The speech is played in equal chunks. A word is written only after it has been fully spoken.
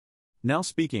Now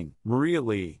speaking, Maria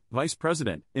Lee, Vice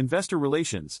President, Investor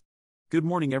Relations. Good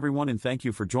morning everyone and thank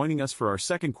you for joining us for our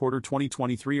second quarter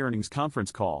 2023 earnings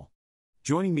conference call.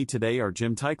 Joining me today are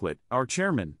Jim Teichlet, our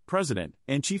Chairman, President,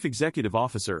 and Chief Executive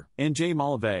Officer, and Jay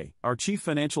Malave, our Chief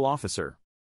Financial Officer.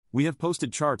 We have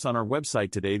posted charts on our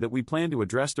website today that we plan to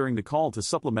address during the call to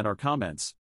supplement our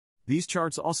comments. These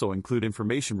charts also include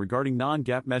information regarding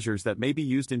non-GAAP measures that may be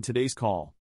used in today's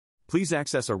call. Please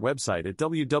access our website at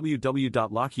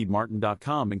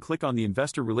www.lockheedmartin.com and click on the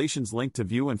Investor Relations link to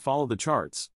view and follow the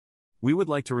charts. We would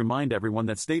like to remind everyone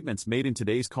that statements made in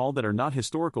today's call that are not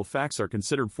historical facts are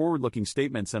considered forward-looking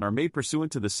statements and are made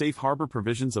pursuant to the safe harbor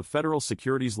provisions of federal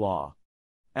securities law.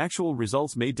 Actual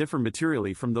results may differ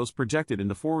materially from those projected in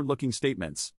the forward-looking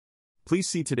statements. Please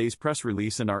see today's press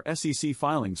release and our SEC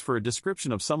filings for a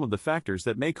description of some of the factors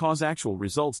that may cause actual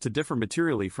results to differ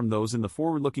materially from those in the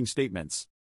forward-looking statements.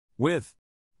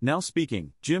 Now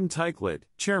speaking, Jim Teichlet,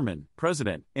 Chairman,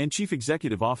 President, and Chief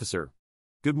Executive Officer.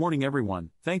 Good morning everyone,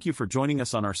 thank you for joining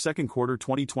us on our second quarter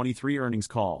 2023 earnings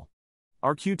call.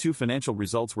 Our Q2 financial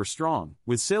results were strong,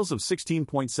 with sales of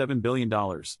 $16.7 billion,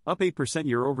 up 8%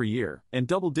 year-over-year, and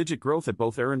double-digit growth at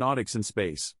both aeronautics and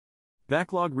space.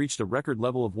 Backlog reached a record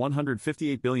level of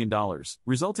 $158 billion,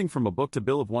 resulting from a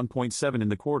book-to-bill of 1.7 in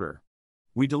the quarter.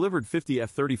 We delivered 50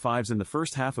 F-35s in the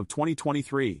first half of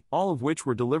 2023, all of which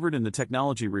were delivered in the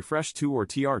Technology Refresh 2 or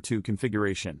TR2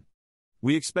 configuration.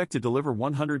 We expect to deliver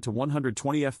 100 to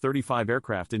 120 F-35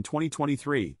 aircraft in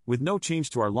 2023, with no change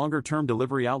to our longer-term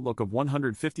delivery outlook of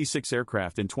 156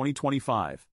 aircraft in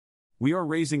 2025. We are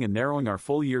raising and narrowing our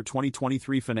full-year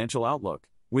 2023 financial outlook,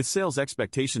 with sales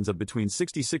expectations of between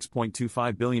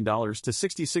 $66.25 billion to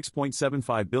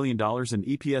 $66.75 billion and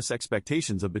EPS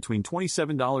expectations of between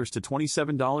 $27 to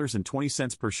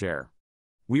 $27.20 per share.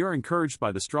 We are encouraged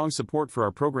by the strong support for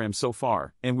our program so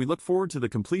far, and we look forward to the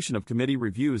completion of committee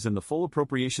reviews and the full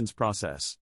appropriations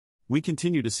process. We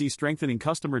continue to see strengthening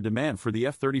customer demand for the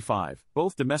F-35,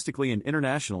 both domestically and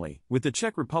internationally, with the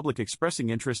Czech Republic expressing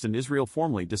interest and Israel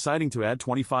formally deciding to add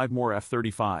 25 more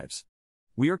F-35s.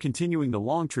 We are continuing the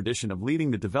long tradition of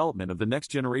leading the development of the next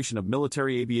generation of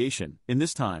military aviation, in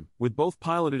this time, with both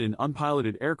piloted and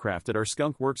unpiloted aircraft at our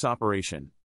Skunk Works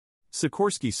operation.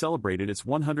 Sikorsky celebrated its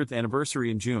 100th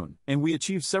anniversary in June, and we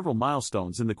achieved several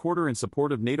milestones in the quarter in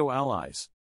support of NATO allies.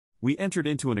 We entered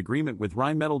into an agreement with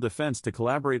Rheinmetall Defense to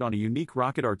collaborate on a unique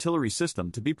rocket artillery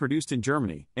system to be produced in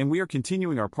Germany, and we are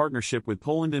continuing our partnership with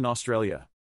Poland and Australia.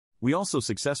 We also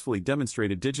successfully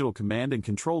demonstrated digital command and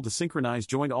control to synchronize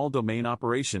joint all-domain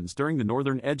operations during the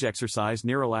Northern Edge exercise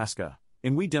near Alaska,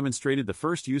 and we demonstrated the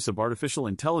first use of artificial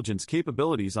intelligence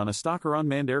capabilities on a Stalker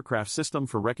unmanned aircraft system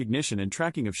for recognition and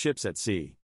tracking of ships at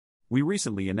sea. We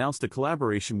recently announced a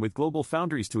collaboration with Global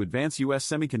Foundries to advance U.S.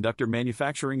 semiconductor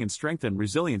manufacturing and strengthen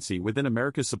resiliency within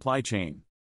America's supply chain.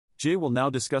 Jay will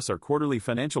now discuss our quarterly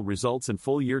financial results and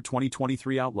full-year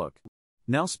 2023 outlook.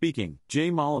 Now speaking,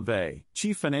 Jay Malave,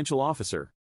 Chief Financial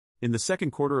Officer. In the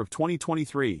second quarter of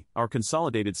 2023, our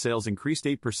consolidated sales increased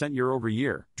 8%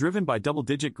 year-over-year, driven by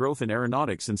double-digit growth in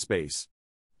aeronautics and space.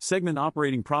 Segment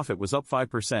operating profit was up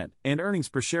 5%, and earnings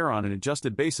per share on an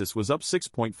adjusted basis was up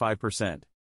 6.5%.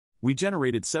 We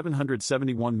generated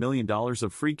 $771 million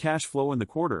of free cash flow in the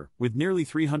quarter, with nearly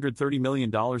 $330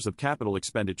 million of capital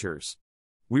expenditures.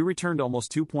 We returned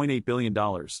almost $2.8 billion,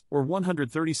 or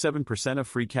 137% of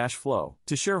free cash flow,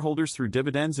 to shareholders through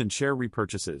dividends and share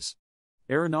repurchases.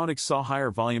 Aeronautics saw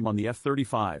higher volume on the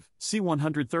F-35,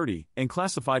 C-130, and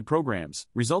classified programs,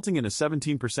 resulting in a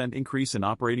 17% increase in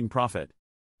operating profit.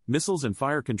 Missiles and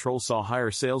fire control saw higher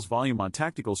sales volume on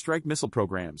tactical strike missile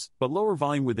programs, but lower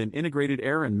volume within integrated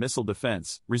air and missile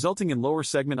defense, resulting in lower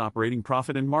segment operating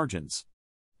profit and margins.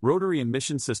 Rotary and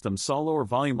mission systems saw lower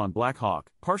volume on Black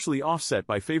Hawk, partially offset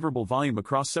by favorable volume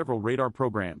across several radar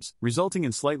programs, resulting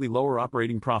in slightly lower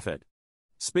operating profit.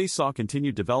 Space saw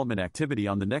continued development activity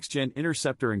on the next-gen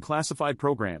interceptor and classified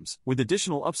programs, with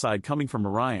additional upside coming from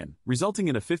Orion, resulting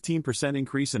in a 15%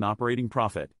 increase in operating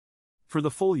profit. For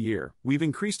the full year, we've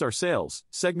increased our sales,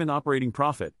 segment operating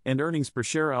profit, and earnings per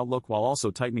share outlook while also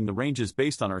tightening the ranges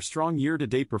based on our strong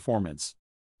year-to-date performance.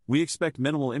 We expect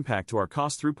minimal impact to our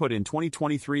cost throughput in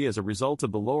 2023 as a result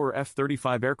of the lower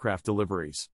F-35 aircraft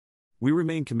deliveries. We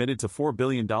remain committed to $4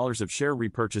 billion of share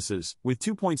repurchases, with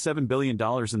 $2.7 billion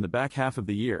in the back half of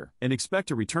the year, and expect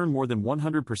to return more than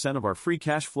 100% of our free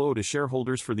cash flow to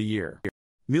shareholders for the year.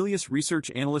 Melius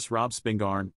research analyst Rob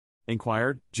Spingarn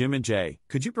inquired, Jim and Jay,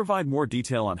 could you provide more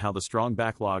detail on how the strong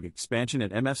backlog expansion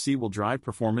at MFC will drive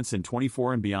performance in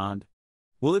 24 and beyond?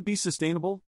 Will it be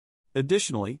sustainable?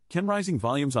 Additionally, can rising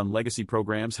volumes on legacy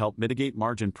programs help mitigate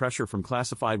margin pressure from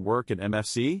classified work at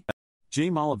MFC? Jay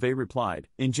Malave replied,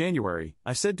 in January,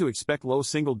 I said to expect low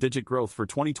single-digit growth for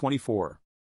 2024.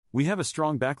 We have a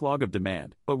strong backlog of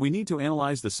demand, but we need to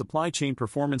analyze the supply chain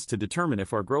performance to determine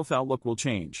if our growth outlook will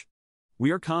change.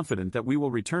 We are confident that we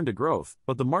will return to growth,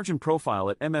 but the margin profile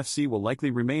at MFC will likely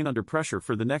remain under pressure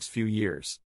for the next few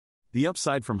years. The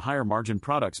upside from higher margin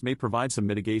products may provide some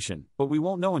mitigation, but we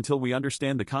won't know until we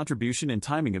understand the contribution and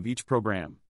timing of each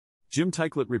program. Jim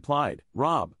Teichlet replied,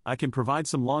 Rob, I can provide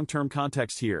some long-term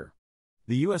context here.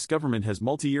 The U.S. government has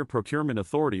multi-year procurement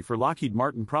authority for Lockheed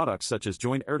Martin products such as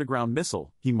Joint Air-to-Ground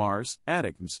Missile, HIMARS,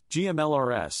 ATACMS,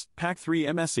 GMLRS, PAC-3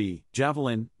 MSE,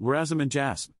 Javelin, LRASM and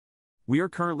JASM. We are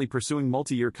currently pursuing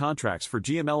multi-year contracts for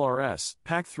GMLRS,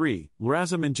 PAC-3,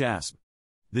 LRASM and JASM.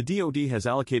 The DoD has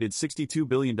allocated $62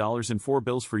 billion in 4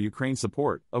 bills for Ukraine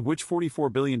support, of which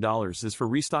 $44 billion is for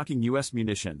restocking U.S.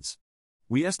 munitions.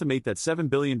 We estimate that $7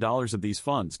 billion of these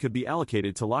funds could be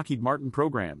allocated to Lockheed Martin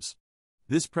programs.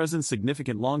 This presents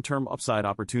significant long-term upside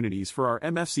opportunities for our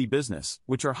MFC business,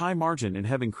 which are high margin and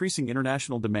have increasing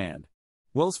international demand.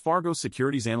 Wells Fargo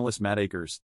Securities analyst Matt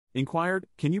Akers inquired,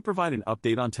 can you provide an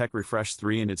update on Tech Refresh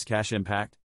 3 and its cash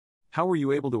impact? How were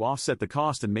you able to offset the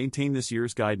cost and maintain this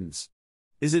year's guidance?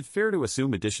 Is it fair to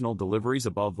assume additional deliveries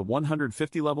above the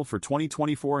 150 level for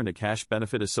 2024 and a cash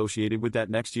benefit associated with that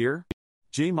next year?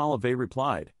 Jay Malave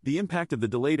replied, the impact of the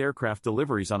delayed aircraft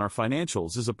deliveries on our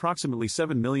financials is approximately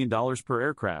 $7 million per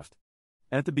aircraft.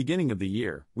 At the beginning of the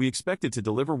year, we expected to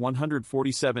deliver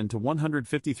 147 to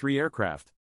 153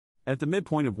 aircraft. At the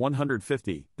midpoint of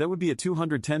 150, that would be a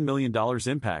 $210 million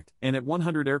impact, and at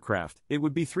 100 aircraft, it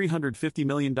would be $350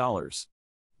 million.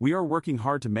 We are working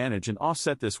hard to manage and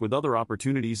offset this with other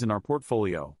opportunities in our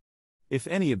portfolio. If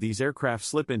any of these aircraft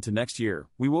slip into next year,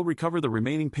 we will recover the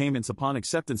remaining payments upon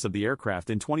acceptance of the aircraft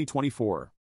in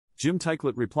 2024. Jim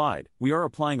Teichlet replied, we are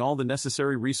applying all the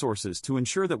necessary resources to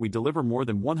ensure that we deliver more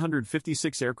than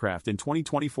 156 aircraft in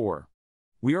 2024.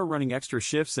 We are running extra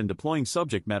shifts and deploying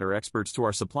subject matter experts to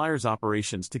our suppliers'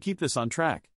 operations to keep this on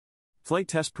track. Flight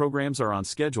test programs are on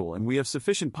schedule and we have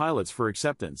sufficient pilots for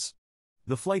acceptance.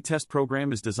 The flight test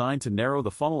program is designed to narrow the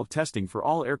funnel of testing for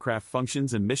all aircraft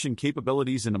functions and mission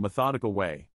capabilities in a methodical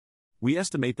way. We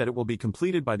estimate that it will be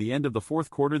completed by the end of the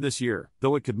fourth quarter this year,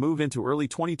 though it could move into early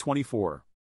 2024.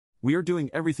 We are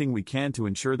doing everything we can to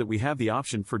ensure that we have the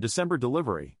option for December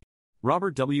delivery.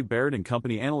 Robert W. Baird &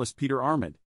 Company analyst Peter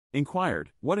Arment inquired,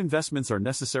 what investments are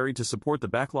necessary to support the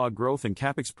backlog growth and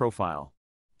CapEx profile?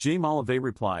 Jay Malave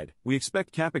replied, we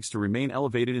expect CapEx to remain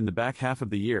elevated in the back half of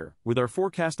the year, with our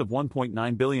forecast of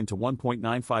 $1.9 billion to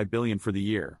 $1.95 billion for the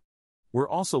year. We're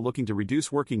also looking to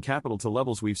reduce working capital to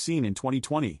levels we've seen in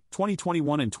 2020,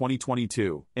 2021 and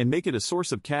 2022, and make it a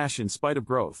source of cash in spite of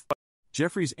growth.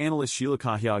 Jefferies analyst Sheila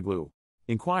Kahyaoglu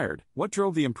inquired, what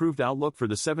drove the improved outlook for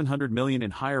the $700 million in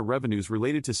higher revenues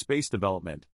related to space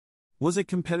development? Was it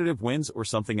competitive wins or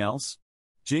something else?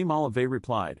 Jay Malave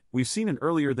replied, we've seen an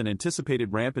earlier than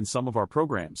anticipated ramp in some of our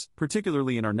programs,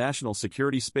 particularly in our national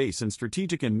security space and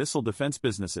strategic and missile defense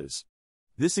businesses.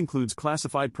 This includes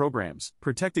classified programs,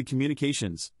 protected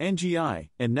communications, NGI,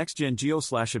 and next-gen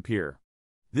GEO/Appear.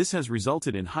 This has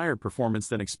resulted in higher performance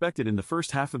than expected in the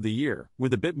first half of the year,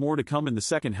 with a bit more to come in the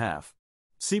second half.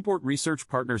 Seaport Research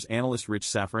Partners analyst Rich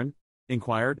Safran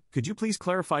inquired, could you please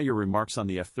clarify your remarks on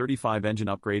the F-35 engine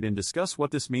upgrade and discuss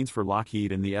what this means for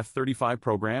Lockheed and the F-35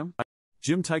 program?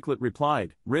 Jim Teichlet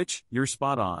replied, Rich, you're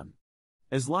spot on.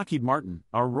 As Lockheed Martin,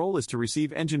 our role is to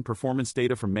receive engine performance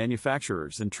data from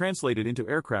manufacturers and translate it into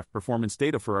aircraft performance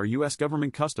data for our U.S.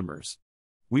 government customers.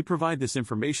 We provide this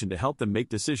information to help them make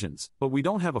decisions, but we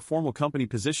don't have a formal company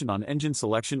position on engine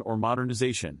selection or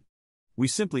modernization. We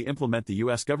simply implement the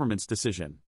U.S. government's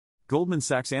decision. Goldman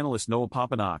Sachs analyst Noah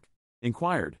Papanak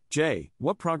inquired, Jay,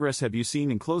 what progress have you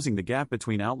seen in closing the gap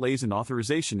between outlays and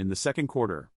authorization in the second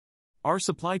quarter? Are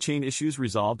supply chain issues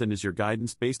resolved and is your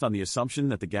guidance based on the assumption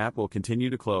that the gap will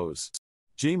continue to close?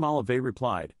 Jay Malave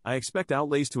replied, I expect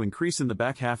outlays to increase in the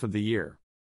back half of the year.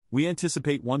 We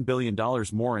anticipate $1 billion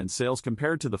more in sales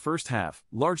compared to the first half,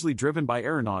 largely driven by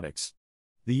aeronautics.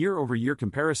 The year-over-year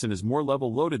comparison is more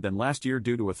level-loaded than last year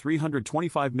due to a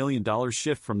 $325 million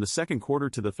shift from the second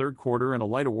quarter to the third quarter and a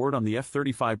light award on the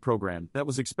F-35 program that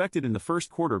was expected in the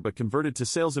first quarter but converted to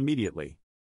sales immediately.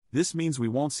 This means we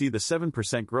won't see the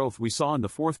 7% growth we saw in the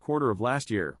fourth quarter of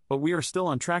last year, but we are still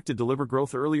on track to deliver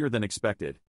growth earlier than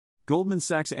expected. Goldman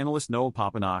Sachs analyst Noah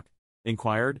Papanak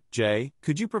inquired, Jay,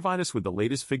 could you provide us with the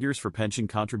latest figures for pension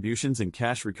contributions and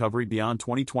cash recovery beyond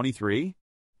 2023?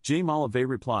 Jay Malave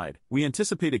replied, we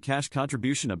anticipate a cash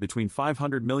contribution of between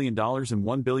 $500 million and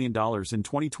 $1 billion in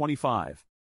 2025.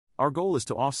 Our goal is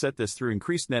to offset this through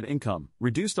increased net income,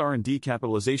 reduced R&D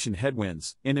capitalization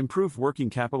headwinds, and improved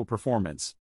working capital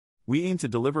performance. We aim to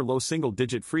deliver low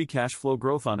single-digit free cash flow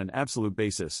growth on an absolute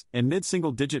basis, and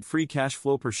mid-single-digit free cash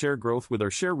flow per share growth with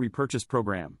our share repurchase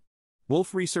program.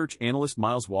 Wolfe Research analyst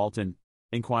Miles Walton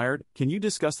inquired, can you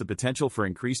discuss the potential for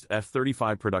increased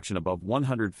F-35 production above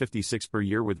 156 per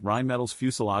year with Rheinmetall's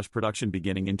fuselage production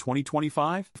beginning in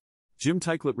 2025? Jim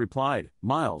Teichlet replied,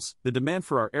 Miles, the demand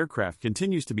for our aircraft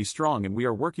continues to be strong and we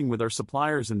are working with our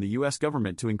suppliers and the U.S.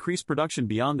 government to increase production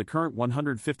beyond the current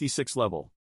 156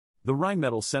 level. The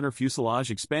Rheinmetall Center fuselage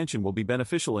expansion will be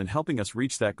beneficial in helping us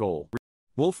reach that goal.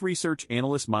 Wolfe Research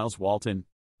analyst Miles Walton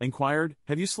inquired,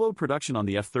 have you slowed production on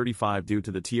the F-35 due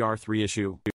to the TR-3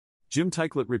 issue? Jim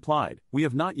Teichlet replied, we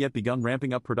have not yet begun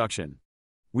ramping up production.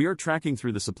 We are tracking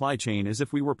through the supply chain as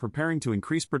if we were preparing to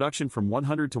increase production from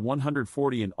 100 to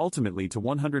 140 and ultimately to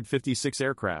 156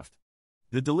 aircraft.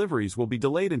 The deliveries will be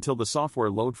delayed until the software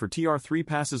load for TR-3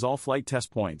 passes all flight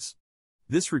test points.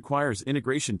 This requires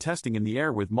integration testing in the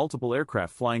air with multiple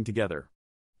aircraft flying together.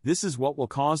 This is what will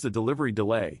cause the delivery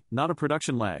delay, not a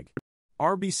production lag.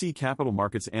 RBC Capital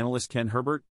Markets analyst Ken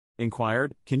Herbert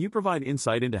inquired, can you provide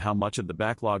insight into how much of the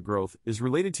backlog growth is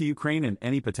related to Ukraine and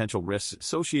any potential risks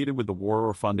associated with the war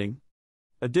or funding?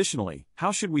 Additionally,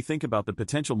 how should we think about the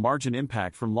potential margin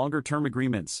impact from longer-term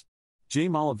agreements? Jay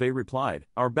Malave replied,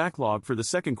 our backlog for the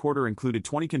second quarter included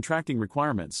 20 contracting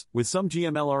requirements, with some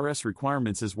GMLRS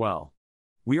requirements as well.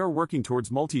 We are working towards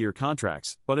multi-year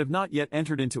contracts, but have not yet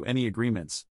entered into any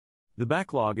agreements. The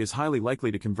backlog is highly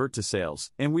likely to convert to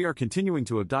sales, and we are continuing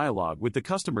to have dialogue with the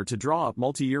customer to draw up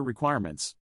multi-year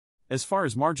requirements. As far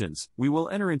as margins, we will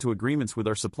enter into agreements with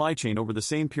our supply chain over the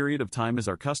same period of time as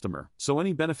our customer, so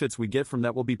any benefits we get from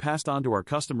that will be passed on to our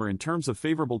customer in terms of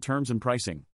favorable terms and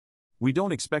pricing. We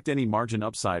don't expect any margin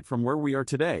upside from where we are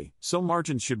today, so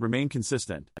margins should remain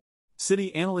consistent.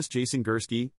 Citi analyst Jason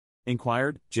Gursky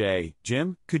inquired,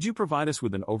 Jim, could you provide us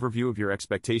with an overview of your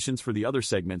expectations for the other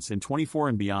segments in 24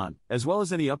 and beyond, as well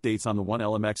as any updates on the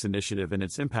 1LMX initiative and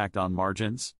its impact on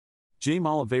margins? Jay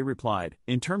Malave replied,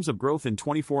 in terms of growth in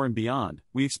 24 and beyond,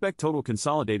 we expect total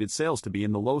consolidated sales to be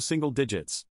in the low single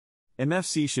digits.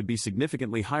 MFC should be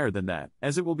significantly higher than that,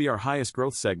 as it will be our highest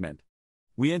growth segment.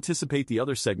 We anticipate the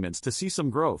other segments to see some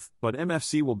growth, but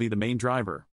MFC will be the main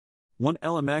driver.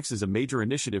 1LMX is a major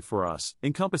initiative for us,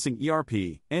 encompassing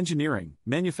ERP, engineering,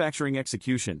 manufacturing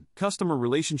execution, customer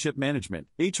relationship management,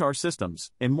 HR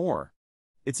systems, and more.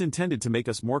 It's intended to make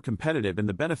us more competitive and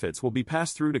the benefits will be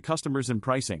passed through to customers in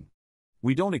pricing.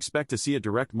 We don't expect to see a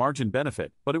direct margin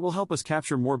benefit, but it will help us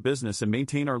capture more business and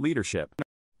maintain our leadership.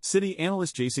 Citi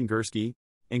analyst Jason Gursky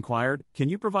inquired, can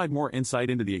you provide more insight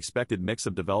into the expected mix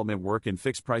of development work and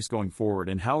fixed price going forward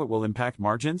and how it will impact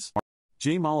margins?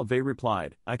 Jay Malave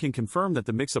replied, I can confirm that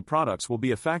the mix of products will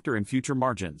be a factor in future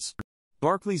margins.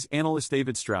 Barclays analyst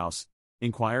David Strauss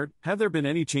inquired, have there been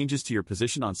any changes to your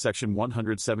position on Section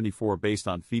 174 based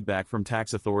on feedback from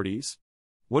tax authorities?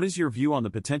 What is your view on the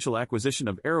potential acquisition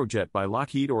of Aerojet by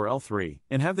Lockheed or L3,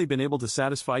 and have they been able to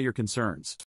satisfy your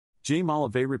concerns? Jay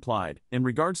Malave replied, in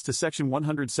regards to Section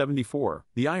 174,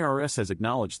 the IRS has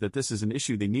acknowledged that this is an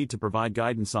issue they need to provide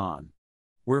guidance on.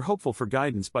 We're hopeful for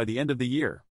guidance by the end of the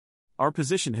year. Our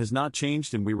position has not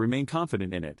changed and we remain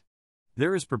confident in it.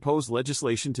 There is proposed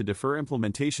legislation to defer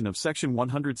implementation of Section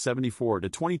 174 to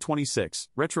 2026,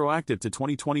 retroactive to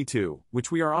 2022,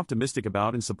 which we are optimistic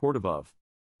about and supportive of.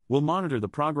 We'll monitor the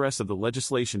progress of the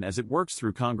legislation as it works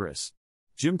through Congress.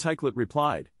 Jim Teichlet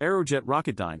replied, Aerojet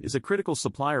Rocketdyne is a critical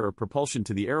supplier of propulsion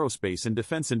to the aerospace and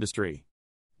defense industry.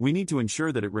 We need to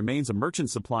ensure that it remains a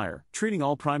merchant supplier, treating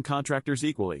all prime contractors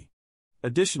equally.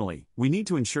 Additionally, we need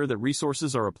to ensure that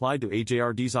resources are applied to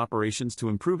AJRD's operations to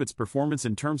improve its performance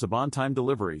in terms of on-time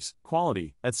deliveries,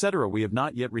 quality, etc. We have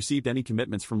not yet received any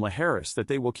commitments from Laharis that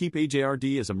they will keep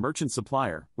AJRD as a merchant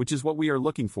supplier, which is what we are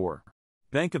looking for.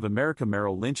 Bank of America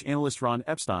Merrill Lynch analyst Ron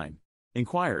Epstein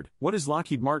inquired, what is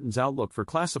Lockheed Martin's outlook for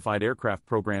classified aircraft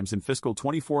programs in fiscal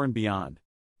 24 and beyond?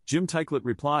 Jim Teichlet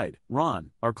replied, Ron,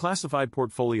 our classified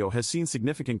portfolio has seen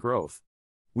significant growth.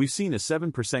 We've seen a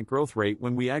 7% growth rate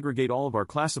when we aggregate all of our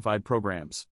classified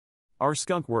programs. Our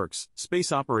Skunk Works,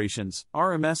 Space Operations,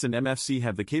 RMS and MFC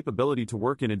have the capability to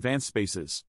work in advanced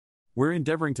spaces. We're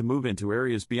endeavoring to move into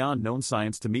areas beyond known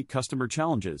science to meet customer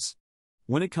challenges.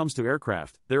 When it comes to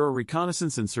aircraft, there are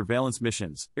reconnaissance and surveillance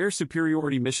missions, air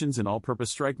superiority missions and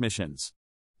all-purpose strike missions.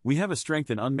 We have a strength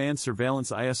in unmanned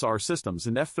surveillance ISR systems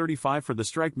and F-35 for the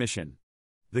strike mission.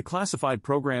 The classified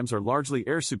programs are largely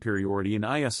air superiority in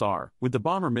ISR, with the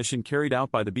bomber mission carried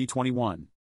out by the B-21.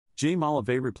 Jay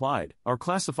Malave replied, our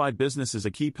classified business is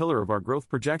a key pillar of our growth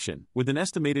projection, with an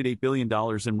estimated $8 billion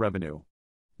in revenue.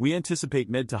 We anticipate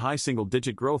mid to high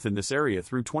single-digit growth in this area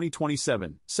through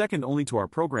 2027, second only to our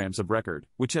programs of record,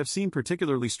 which have seen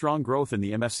particularly strong growth in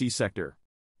the MFC sector.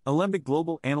 Alembic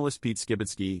Global analyst Pete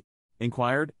Skibitsky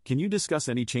inquired, "Can you discuss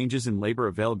any changes in labor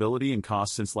availability and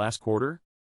costs since last quarter?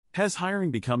 Has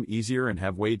hiring become easier and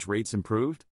have wage rates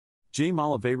improved?" Jay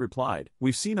Malave replied,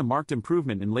 "We've seen a marked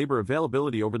improvement in labor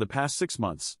availability over the past 6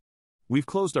 months. We've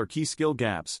closed our key skill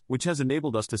gaps, which has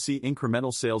enabled us to see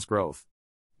incremental sales growth.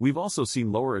 We've also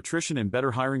seen lower attrition and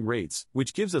better hiring rates,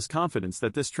 which gives us confidence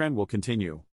that this trend will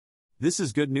continue. This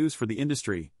is good news for the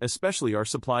industry, especially our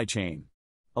supply chain."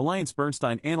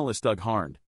 AllianceBernstein analyst Doug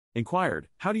Harnd inquired,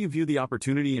 "How do you view the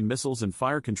opportunity in missiles and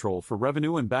fire control for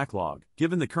revenue and backlog,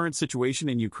 given the current situation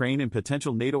in Ukraine and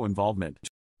potential NATO involvement?"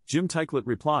 Jim Teichlet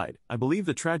replied, "I believe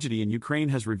the tragedy in Ukraine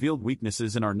has revealed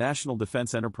weaknesses in our national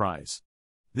defense enterprise.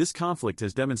 This conflict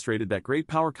has demonstrated that great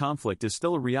power conflict is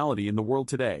still a reality in the world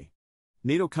today.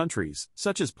 NATO countries,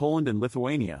 such as Poland and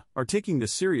Lithuania, are taking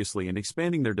this seriously and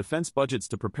expanding their defense budgets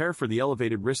to prepare for the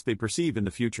elevated risk they perceive in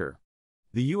the future.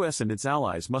 The US and its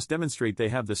allies must demonstrate they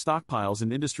have the stockpiles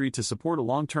and industry to support a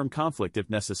long-term conflict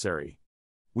if necessary.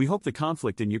 We hope the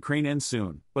conflict in Ukraine ends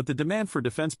soon, but the demand for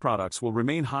defense products will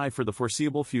remain high for the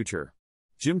foreseeable future."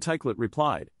 Jim Teichlet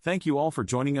replied, "Thank you all for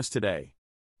joining us today.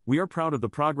 We are proud of the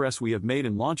progress we have made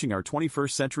in launching our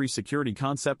 21st century security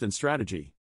concept and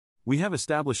strategy. We have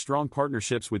established strong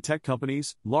partnerships with tech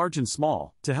companies, large and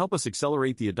small, to help us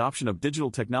accelerate the adoption of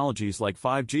digital technologies like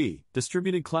 5G,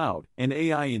 distributed cloud, and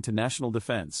AI into national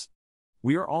defense.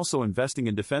 We are also investing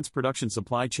in defense production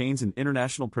supply chains and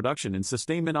international production and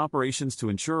sustainment operations to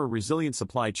ensure a resilient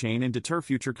supply chain and deter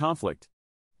future conflict.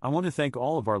 I want to thank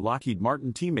all of our Lockheed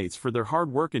Martin teammates for their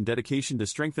hard work and dedication to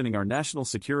strengthening our national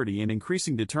security and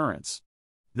increasing deterrence.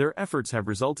 Their efforts have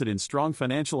resulted in strong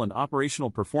financial and operational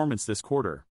performance this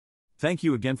quarter. Thank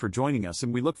you again for joining us,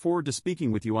 and we look forward to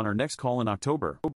speaking with you on our next call in October.